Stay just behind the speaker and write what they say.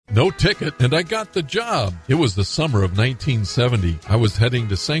No ticket, and I got the job. It was the summer of 1970. I was heading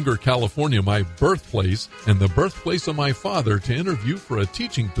to Sanger, California, my birthplace, and the birthplace of my father, to interview for a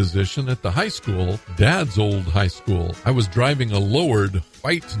teaching position at the high school, Dad's old high school. I was driving a lowered,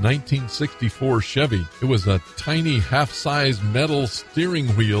 white 1964 Chevy. It was a tiny half-size metal steering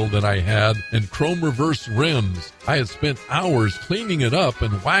wheel that I had and chrome reverse rims. I had spent hours cleaning it up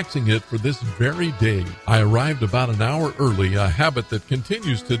and waxing it for this very day. I arrived about an hour early, a habit that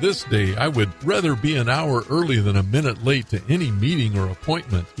continues to this day. I would rather be an hour early than a minute late to any meeting or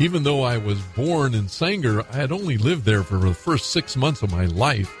appointment. Even though I was born in Sanger, I had only lived there for the first 6 months of my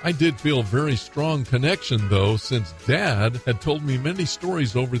life. I did feel a very strong connection, though, since Dad had told me many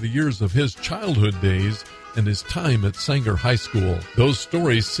stories over the years of his childhood days and his time at Sanger High School. Those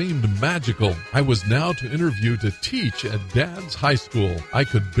stories seemed magical. I was now to interview to teach at Dad's high school. I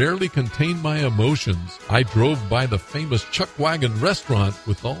could barely contain my emotions. I drove by the famous Chuck Wagon restaurant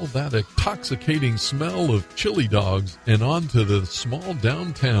with all that intoxicating smell of chili dogs and onto the small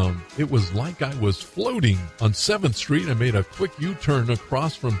downtown. It was like I was floating. On 7th Street, I made a quick U-turn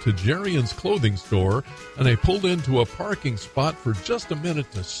across from Tajarian's clothing store, and I pulled into a parking spot for just a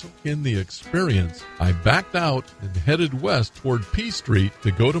minute to soak in the experience. I backed out and headed west toward P Street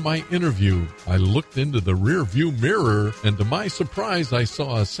to go to my interview. I looked into the rear view mirror, and to my surprise, I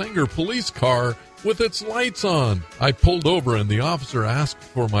saw a Sanger police car with its lights on. I pulled over and the officer asked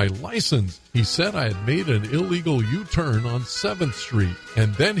for my license. He said I had made an illegal U-turn on 7th Street,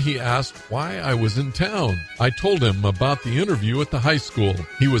 and then he asked why I was in town. I told him about the interview at the high school.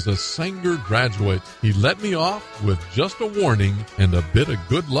 He was a Sanger graduate. He let me off with just a warning and a bit of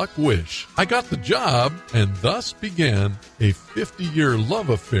good luck wish. I got the job, and thus began a 50-year love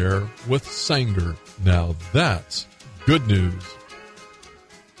affair with Sanger. Now that's good news.